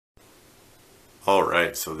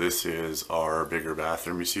Alright, so this is our bigger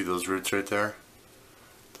bathroom. You see those roots right there?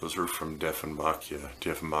 Those are from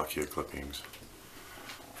Dieffenbachia clippings.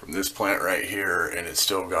 From this plant right here, and it's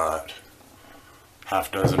still got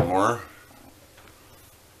half dozen more.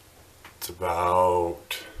 It's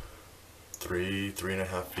about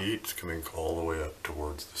 3.5 feet. It's coming all the way up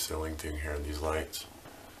towards the ceiling thing here, these lights.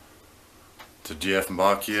 It's a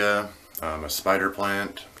Dieffenbachia, a spider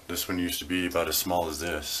plant. This one used to be about as small as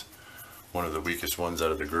this. One of the weakest ones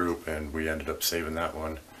out of the group, and we ended up saving that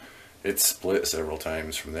one. It's split several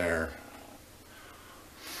times from there.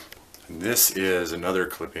 And this is another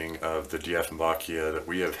clipping of the Dieffenbachia that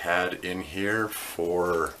we have had in here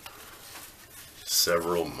for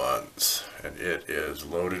several months, and it is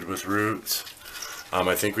loaded with roots.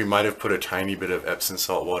 I think we might have put a tiny bit of Epsom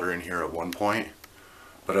salt water in here at one point,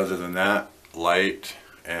 but other than that, light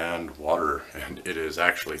and water, and it is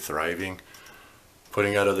actually thriving,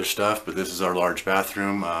 putting out other stuff. But this is our large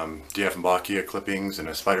bathroom, Dieffenbachia clippings and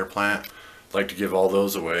a spider plant. I'd like to give all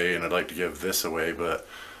those away, and I'd like to give this away, but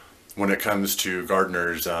when it comes to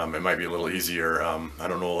gardeners, it might be a little easier. I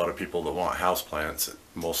don't know a lot of people that want house plants.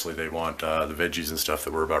 Mostly they want the veggies and stuff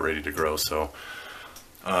that we're about ready to grow. So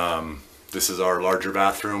this is our larger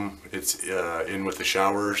bathroom. It's in with the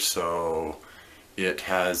shower, so it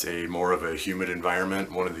has a more of a humid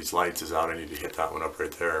environment. One of these lights is out. I need to hit that one up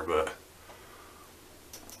right there, but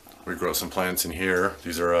we grow some plants in here.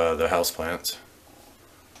 These are the house plants.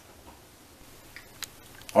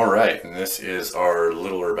 Alright, and this is our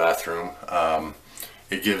littler bathroom.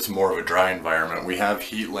 It gives more of a dry environment. We have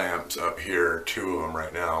heat lamps up here, 2 of them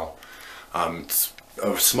right now. It's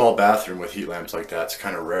a small bathroom with heat lamps like that. It's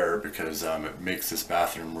kind of rare because it makes this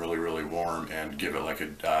bathroom really, really warm and give it like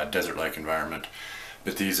a desert-like environment.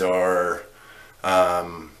 But these are,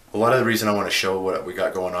 a lot of the reason I want to show what we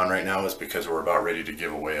got going on right now is because we're about ready to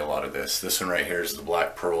give away a lot of this. This one right here is the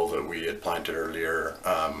black pearl that we had planted earlier.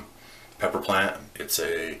 Pepper plant. It's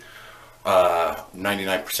a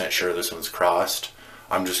 99% sure this one's crossed.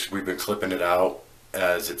 We've been clipping it out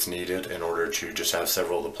as it's needed in order to just have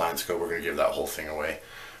several of the plants go. We're going to give that whole thing away.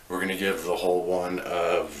 We're going to give the whole one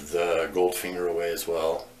of the Goldfinger away as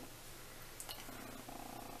well.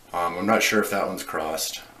 I'm not sure if that one's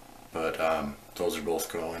crossed, but those are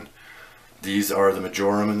both going. These are the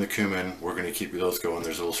Majorum and the Cumin. We're going to keep those going.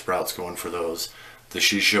 There's little sprouts going for those. The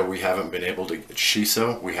Shiso we have not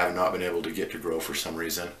been able to get to grow for some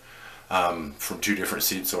reason, from 2 different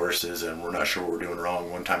seed sources, and we're not sure what we're doing wrong.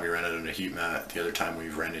 One time we ran it in a heat mat, the other time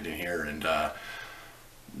we've ran it in here, and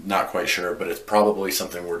not quite sure, but it's probably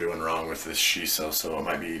something we're doing wrong with this Shiso, so it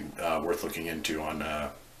might be worth looking into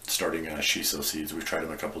on starting Shiso seeds. We've tried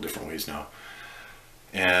them a couple different ways now.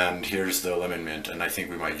 And here's the lemon mint, and I think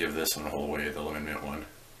we might give this one a whole away, the lemon mint one.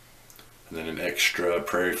 And then an extra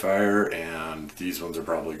prairie fire, and these ones are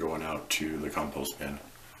probably going out to the compost bin.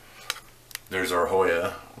 There's our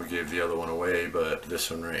Hoya. We gave the other one away, but this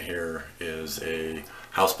one right here is a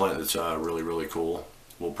houseplant that's really, really cool.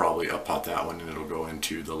 We'll probably up-pot that one, and it'll go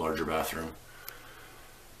into the larger bathroom.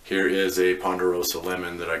 Here is a Ponderosa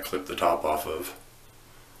lemon that I clipped the top off of.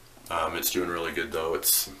 It's doing really good though.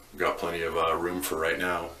 It's got plenty of room for right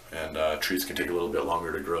now, and trees can take a little bit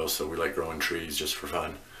longer to grow, so we like growing trees just for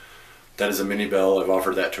fun. That is a mini bell. I've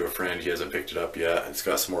offered that to a friend. He hasn't picked it up yet. It's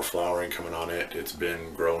got some more flowering coming on it. It's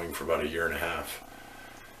been growing for about 1.5 years.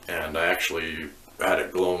 And I actually had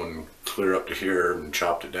it glowing clear up to here and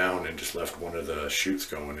chopped it down and just left one of the shoots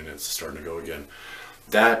going, and it's starting to go again.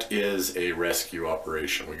 That is a rescue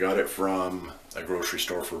operation. We got it from a grocery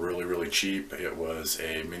store for really, really cheap. It was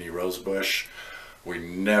a mini rose bush. We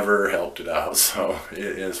never helped it out, so it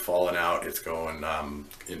is falling out. It's going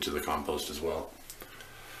into the compost as well.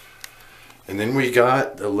 And then we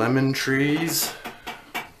got the lemon trees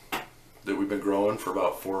that we've been growing for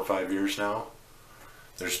about 4 or 5 years now.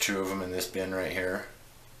 There's 2 of them in this bin right here.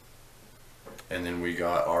 And then we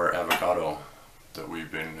got our avocado that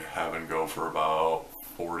we've been having go for about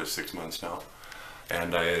 4 to 6 months now.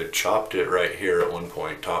 And I had chopped it right here at one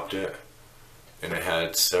point, topped it, and it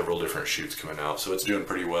had several different shoots coming out. So it's doing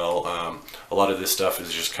pretty well. A lot of this stuff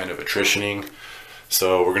is just kind of attritioning.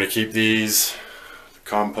 So we're going to keep these,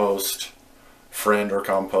 compost, friend or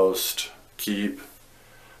compost, keep.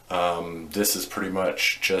 This is pretty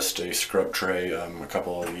much just a scrub tray. A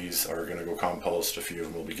couple of these are going to go compost. A few of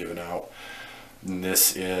them will be given out. And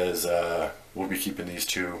this is, we'll be keeping these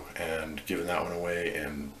 2 and giving that one away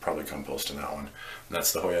and probably composting that one. And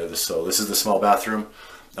that's the Hoya. So this is the small bathroom.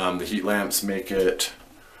 The heat lamps make it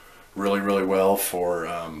really, really well for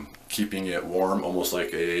keeping it warm, almost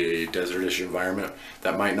like a desertish environment.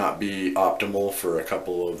 That might not be optimal for a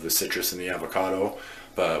couple of the citrus and the avocado,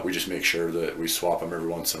 but we just make sure that we swap them every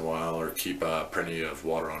once in a while or keep plenty of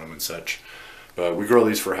water on them and such. But we grow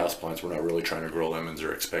these for houseplants. We're not really trying to grow lemons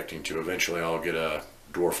or expecting to. Eventually I'll get a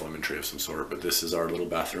dwarf lemon tree of some sort, but this is our little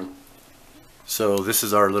bathroom. So this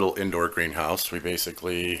is our little indoor greenhouse. We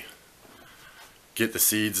basically get the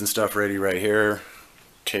seeds and stuff ready right here,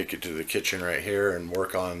 take it to the kitchen right here and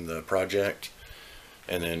work on the project,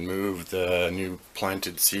 and then move the new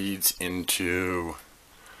planted seeds into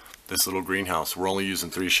this little greenhouse. We're only using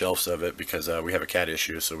 3 shelves of it because we have a cat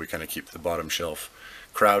issue, so we kind of keep the bottom shelf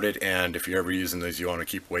crowded, and if you're ever using these, you want to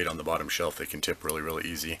keep weight on the bottom shelf. They can tip really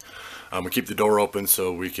easy. We keep the door open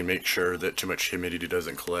so we can make sure that too much humidity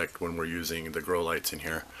doesn't collect when we're using the grow lights in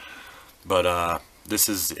here. But this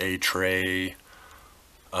is a tray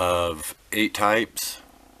of 8 types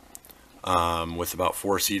with about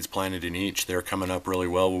 4 seeds planted in each. They're coming up really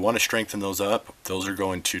well. We want to strengthen those up. Those are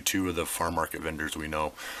going to 2 of the farm market vendors we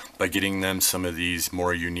know. By getting them some of these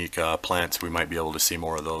more unique plants, we might be able to see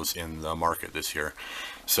more of those in the market this year.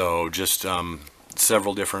 So just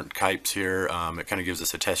several different types here. It kind of gives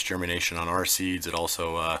us a test germination on our seeds. It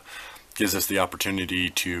also gives us the opportunity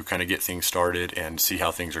to kind of get things started and see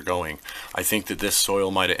how things are going. I think that this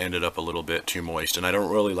soil might have ended up a little bit too moist, and I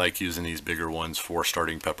don't really like using these bigger ones for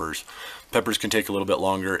starting peppers. Peppers can take a little bit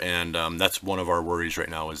longer, and that's one of our worries right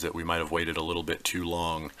now, is that we might have waited a little bit too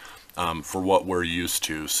long for what we're used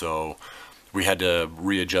to. So we had to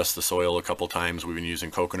readjust the soil a couple times. We've been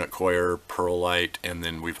using coconut coir, perlite, and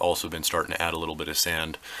then we've also been starting to add a little bit of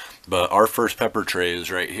sand. But our first pepper tray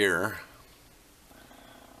is right here,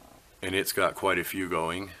 and it's got quite a few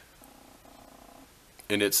going,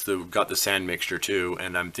 and it's got the sand mixture too,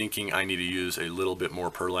 and I'm thinking I need to use a little bit more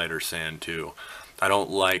perlite or sand too. I don't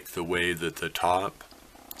like the way that the top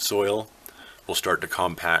soil will start to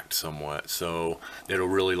compact somewhat, so it'll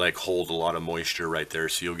really like hold a lot of moisture right there.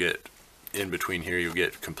 So you'll get in between here, you'll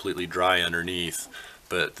get completely dry underneath,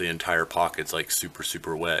 but the entire pocket's like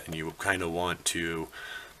super wet, and you kind of want to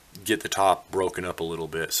get the top broken up a little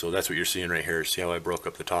bit. So that's what you're seeing right here. See how I broke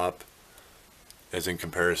up the top, as in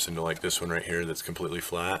comparison to like this one right here that's completely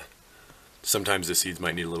flat. Sometimes the seeds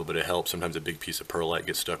might need a little bit of help. Sometimes a big piece of perlite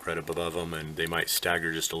gets stuck right up above them, and they might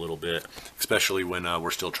stagger just a little bit, especially when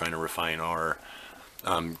we're still trying to refine our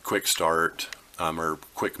quick start or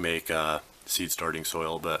quick make seed starting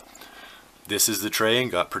soil. But this is the tray,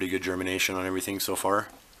 and got pretty good germination on everything so far.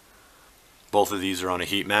 Both of these are on a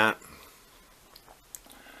heat mat.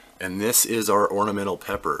 And this is our ornamental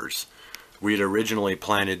peppers. We had originally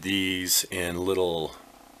planted these in little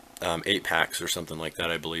 8-packs or something like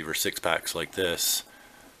that, I believe, or 6-packs like this,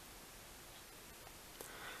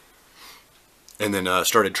 and then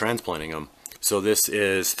started transplanting them. So this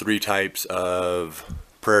is 3 types of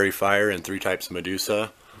Prairie Fire and 3 types of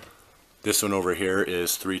Medusa. This one over here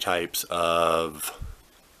is 3 types of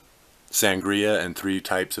Sangria and 3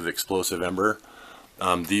 types of Explosive Ember.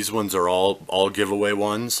 These ones are all giveaway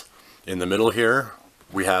ones. In the middle here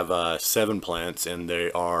we have 7 plants, and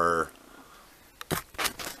they are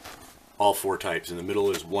all 4 types. In the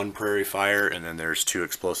middle is 1 Prairie Fire, and then there's 2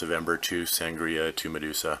 Explosive Ember, 2 Sangria, 2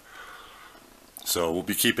 Medusa. So we'll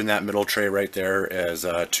be keeping that middle tray right there as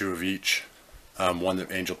 2 of each. One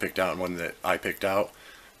that Angel picked out and one that I picked out,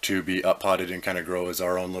 to be up potted and kind of grow as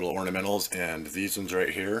our own little ornamentals. And these ones right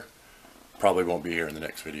here probably won't be here in the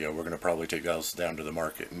next video. We're going to probably take those down to the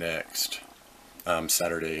market next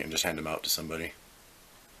Saturday and just hand them out to somebody.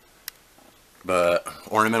 But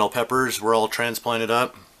ornamental peppers were all transplanted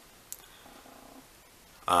up.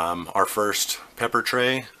 Our first pepper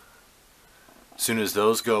tray, as soon as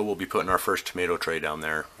those go, we'll be putting our first tomato tray down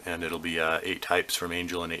there, and it'll be 8 types from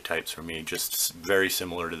Angel and 8 types from me, just very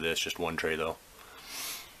similar to this, just 1 tray though.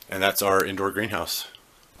 And that's our indoor greenhouse.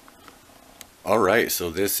 Alright, so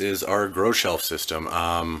this is our grow shelf system.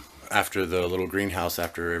 After the little greenhouse,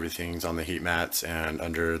 after everything's on the heat mats and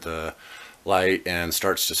under the light and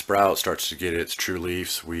starts to sprout, starts to get its true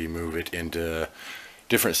leaves, we move it into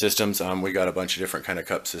different systems. We got a bunch of different kind of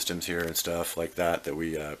cup systems here and stuff like that that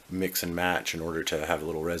we mix and match in order to have a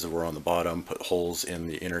little reservoir on the bottom, put holes in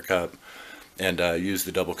the inner cup, and use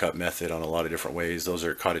the double cup method on a lot of different ways. Those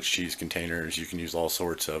are cottage cheese containers. You can use all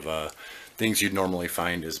sorts of things you'd normally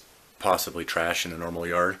find as possibly trash in a normal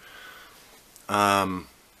yard.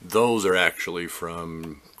 Those are actually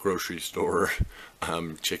from grocery store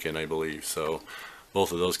chicken, I believe. So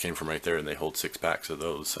both of those came from right there, and they hold 6 packs of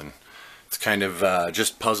those. And it's kind of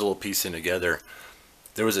just puzzle piecing together.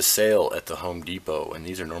 There was a sale at the Home Depot, and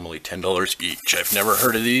these are normally $10 each. I've never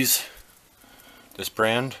heard of this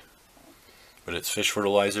brand, but it's fish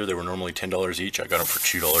fertilizer. They were normally $10 each. I got them for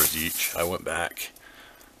 $2 each. I went back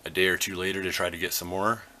a day or 2 later to try to get some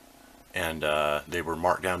more, and they were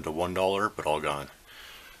marked down to $1, but all gone.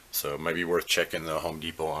 So it might be worth checking the Home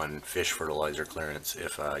Depot on fish fertilizer clearance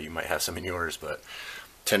if you might have some in yours. But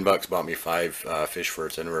 $10 bought me 5 fish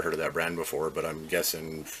ferts. I never heard of that brand before, but I'm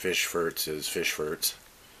guessing fish ferts is fish ferts.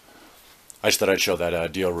 I just thought I'd show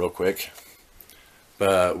that deal real quick.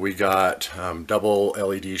 But we got double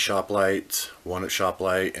LED shop lights, one at shop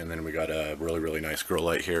light, and then we got a really nice grow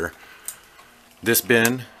light here. This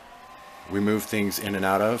bin we move things in and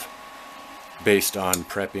out of based on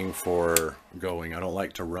prepping for going. I don't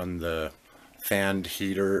like to run the fanned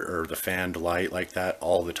heater or the fanned light like that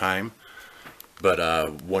all the time.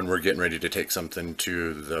 But when we're getting ready to take something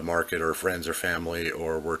to the market or friends or family,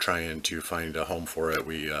 or we're trying to find a home for it,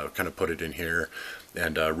 we kind of put it in here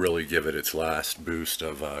and really give it its last boost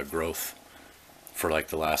of growth for like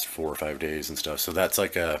the last 4 or 5 days and stuff. So that's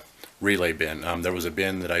like a relay bin. There was a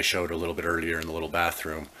bin that I showed a little bit earlier in the little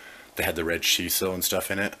bathroom that had the red shiso and stuff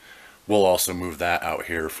in it. We'll also move that out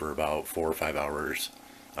here for about 4 or 5 hours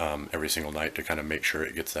every single night to kind of make sure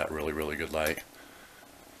it gets that really good light.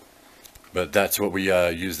 But that's what we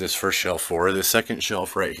use this first shelf for. The second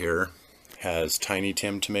shelf right here has Tiny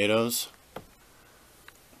Tim tomatoes,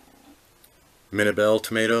 Minabelle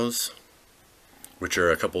tomatoes, which are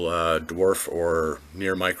a couple dwarf or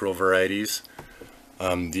near micro varieties.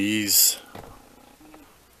 These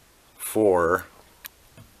 4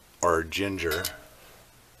 are ginger,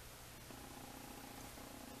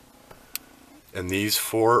 and these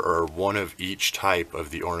 4 are one of each type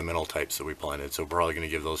of the ornamental types that we planted, so we're probably going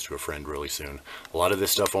to give those to a friend really soon. A lot of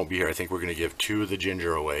this stuff won't be here. I think we're going to give 2 of the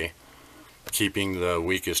ginger away, keeping the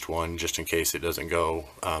weakest one just in case it doesn't go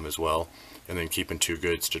as well, and then keeping 2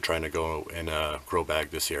 goods to try to go in a grow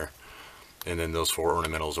bag this year. And then those 4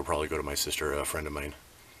 ornamentals will probably go to my sister, a friend of mine,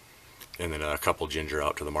 and then a couple ginger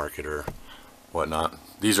out to the market or whatnot.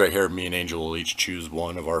 These right here, me and Angel will each choose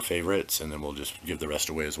one of our favorites, and then we'll just give the rest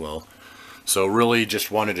away as well. So really just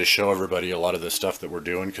wanted to show everybody a lot of the stuff that we're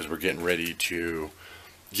doing, because we're getting ready to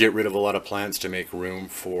get rid of a lot of plants to make room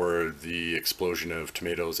for the explosion of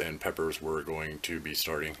tomatoes and peppers we're going to be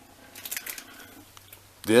starting.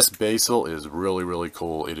 This basil is really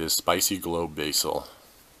cool. It is spicy globe basil.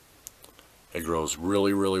 It grows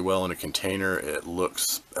really well in a container. It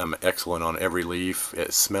looks excellent on every leaf.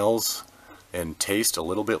 It smells and tastes a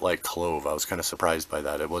little bit like clove. I was kind of surprised by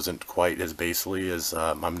that. It wasn't quite as basil-y as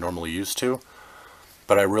I'm normally used to,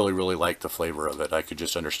 but I really like the flavor of it. I could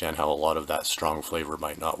just understand how a lot of that strong flavor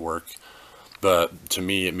might not work, but to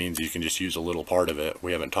me it means you can just use a little part of it.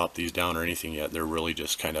 We haven't topped these down or anything yet. They're really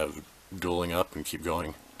just kind of dueling up and keep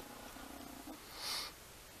going.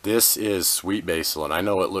 This is sweet basil, and I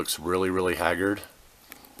know it looks really haggard,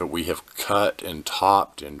 but we have cut and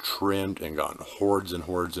topped and trimmed and gotten hordes and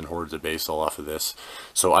hordes of basil off of this.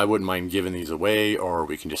 So I wouldn't mind giving these away, or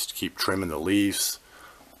we can just keep trimming the leaves.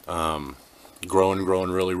 Growing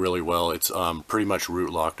really well. It's pretty much root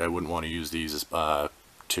locked. I wouldn't want to use these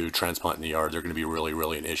to transplant in the yard. They're going to be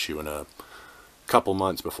really an issue in a couple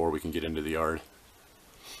months before we can get into the yard.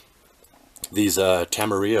 These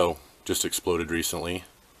Tamarillo just exploded recently,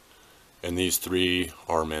 and these 3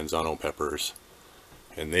 are manzano peppers.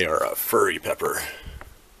 And they are a furry pepper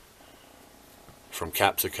from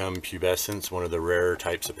Capsicum pubescens, one of the rarer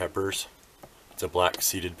types of peppers. It's a black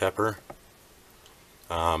seeded pepper.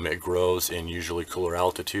 It grows in usually cooler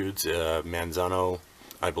altitudes. Manzano,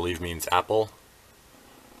 I believe, means apple,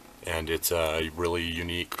 and it's a really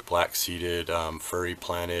unique black seeded furry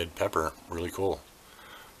planted pepper. Really cool.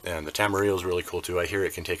 And the Tamarillo is really cool too. I hear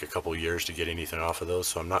it can take a couple years to get anything off of those,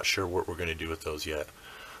 so I'm not sure what we're going to do with those yet.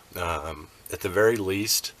 At the very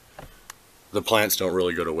least, the plants don't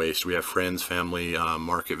really go to waste. We have friends, family,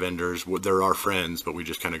 market vendors. They're our friends, but we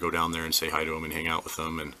just kind of go down there and say hi to them and hang out with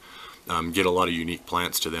them, and get a lot of unique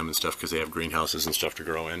plants to them and stuff, because they have greenhouses and stuff to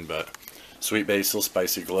grow in. But sweet basil,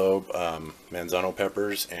 spicy globe, manzano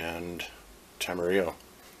peppers, and Tamarillo.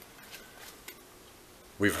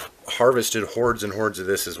 We've harvested hordes and hordes of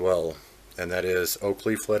this as well, and that is oak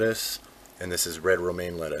leaf lettuce, and this is red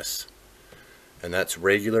romaine lettuce. And that's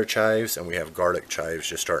regular chives, and we have garlic chives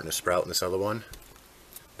just starting to sprout in this other one.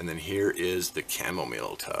 And then here is the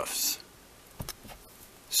chamomile tufts.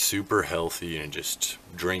 Super healthy and just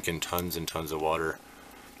drinking tons and tons of water.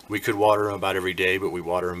 We could water them about every day, but we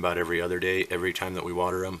water them about every other day. Every time that we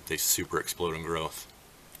water them, they super explode in growth.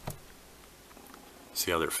 See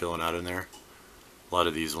how they're filling out in there? A lot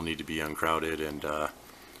of these will need to be uncrowded, and I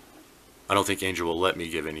don't think Angel will let me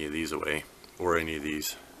give any of these away, or any of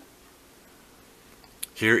these.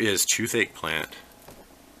 Here is toothache plant.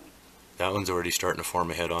 That one's already starting to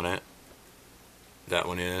form a head on it. That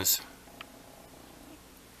one is.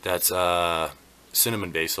 That's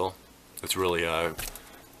cinnamon basil. It's really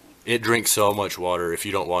it drinks so much water. If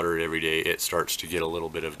you don't water it every day, it starts to get a little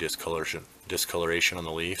bit of discoloration on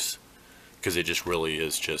the leaves, because it just really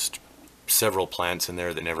is just several plants in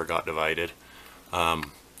there that never got divided.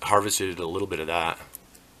 Harvested a little bit of that.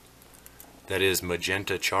 That is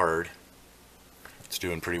magenta chard. It's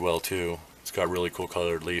doing pretty well too. It's got really cool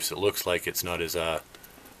colored leaves. It looks like it's not as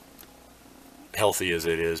healthy as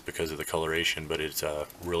it is because of the coloration, but it's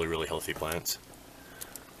really, really healthy plants.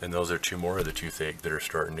 And those are two more of the toothache that are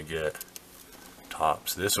starting to get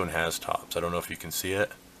tops. This one has tops. I don't know if you can see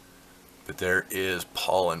it, but there is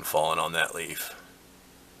pollen falling on that leaf.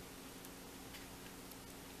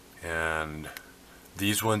 And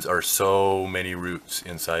these ones are so many roots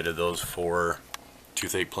inside of those 4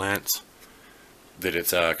 toothache plants that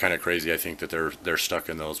it's kind of crazy. I think that they're stuck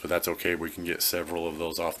in those, but that's okay. We can get several of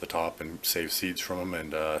those off the top and save seeds from them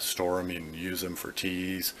and store them and use them for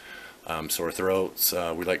teas. Sore throats,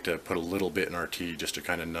 we like to put a little bit in our tea just to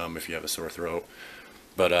kind of numb if you have a sore throat.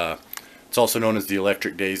 But it's also known as the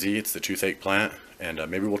electric daisy. It's the toothache plant, and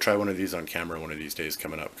maybe we'll try one of these on camera one of these days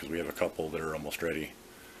coming up, because we have a couple that are almost ready.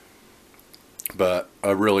 But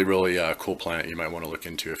a really, really cool plant you might want to look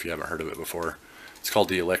into if you haven't heard of it before. It's called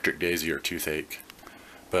the electric daisy or toothache.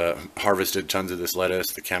 But harvested tons of this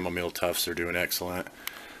lettuce. The chamomile tufts are doing excellent.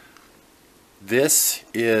 This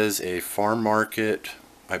is a farm market,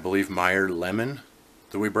 I believe, Meyer lemon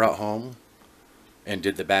that we brought home and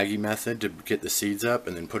did the baggie method to get the seeds up,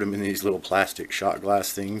 and then put them in these little plastic shot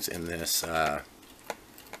glass things in this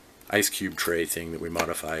ice cube tray thing that we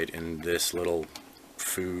modified in this little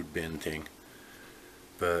food bin thing.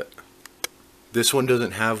 But this one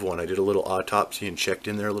doesn't have one. I did a little autopsy and checked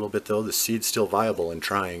in there a little bit though. The seed's still viable and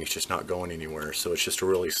trying, it's just not going anywhere. So it's just a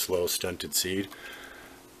really slow, stunted seed.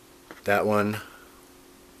 That one's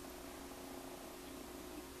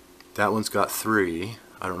got 3.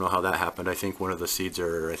 I don't know how that happened. I think one of the seeds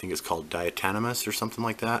I think it's called diatomamus or something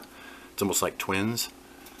like that. It's almost like twins.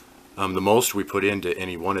 The most we put into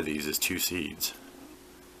any one of these is 2 seeds.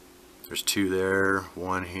 There's 2 there,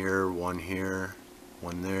 1 here, 1 here,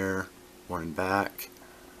 1 there, 1 in back,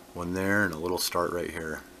 1 there, and a little start right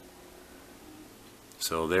here.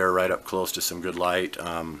 So they're right up close to some good light.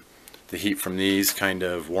 The heat from these kind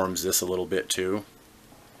of warms this a little bit too.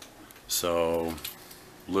 So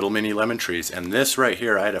little mini lemon trees. And this right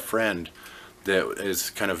here, I had a friend that has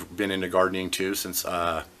kind of been into gardening too since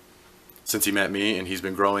he met me, and he's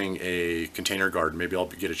been growing a container garden. Maybe I'll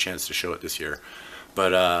get a chance to show it this year.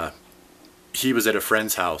 But he was at a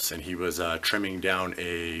friend's house, and he was trimming down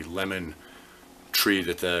a lemon tree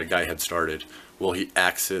that the guy had started. Well, he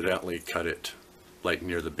accidentally cut it like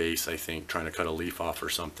near the base, I think, trying to cut a leaf off or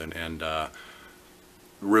something, and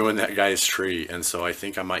ruined that guy's tree. And so I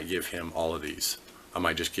think I might give him all of these. I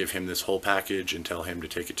might just give him this whole package and tell him to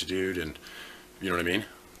take it to dude, and you know what I mean?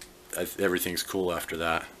 Everything's cool after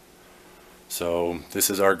that. So this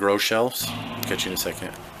is our grow shelves. Catch you in a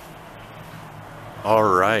second.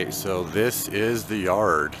 Alright, so this is the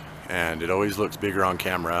yard, and it always looks bigger on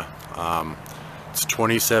camera. It's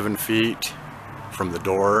 27 feet from the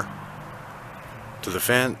door to the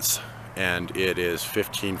fence, and it is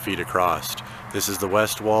 15 feet across. This is the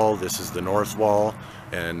west wall, this is the north wall,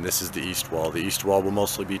 and this is the east wall. The east wall will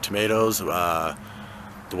mostly be tomatoes.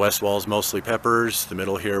 The west wall is mostly peppers. The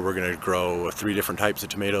middle here we're going to grow 3 different types of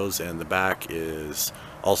tomatoes, and the back is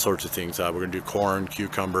all sorts of things. We're going to do corn,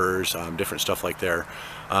 cucumbers, different stuff like there.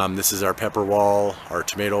 This is our pepper wall, our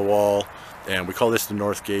tomato wall, and we call this the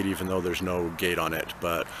north gate even though there's no gate on it.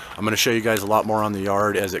 But I'm going to show you guys a lot more on the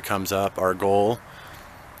yard as it comes up. Our goal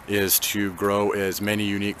is to grow as many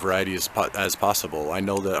unique varieties as possible. I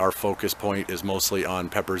know that our focus point is mostly on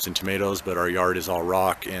peppers and tomatoes, but our yard is all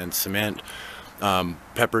rock and cement.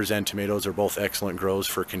 Peppers and tomatoes are both excellent grows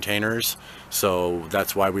for containers, so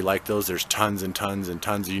that's why we like those. There's tons and tons and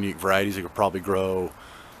tons of unique varieties. I could probably grow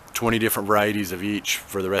 20 different varieties of each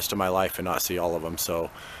for the rest of my life and not see all of them. So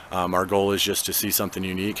our goal is just to see something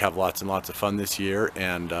unique, have lots and lots of fun this year,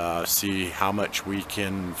 and see how much we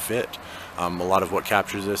can fit. A lot of what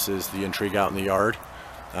captures this is the intrigue out in the yard.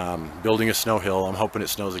 Building a snow hill. I'm hoping it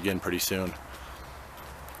snows again pretty soon.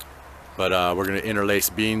 But we're going to interlace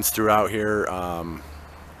beans throughout here,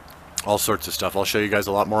 all sorts of stuff. I'll show you guys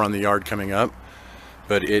a lot more on the yard coming up.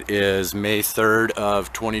 But it is May 3rd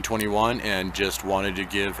of 2021, and just wanted to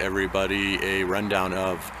give everybody a rundown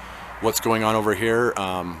of what's going on over here.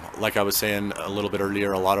 Like I was saying a little bit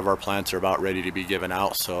earlier, a lot of our plants are about ready to be given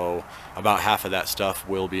out, so about half of that stuff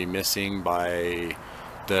will be missing by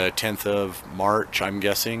the 10th of March, I'm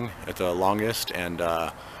guessing, at the longest, and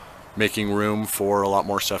making room for a lot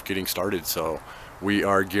more stuff getting started. So we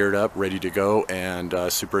are geared up, ready to go, and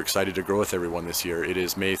super excited to grow with everyone this year. It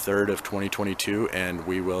is May 3rd of 2022, and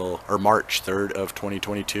we will, or March 3rd of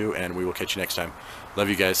 2022, and we will catch you next time. Love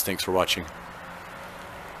you guys. Thanks for watching.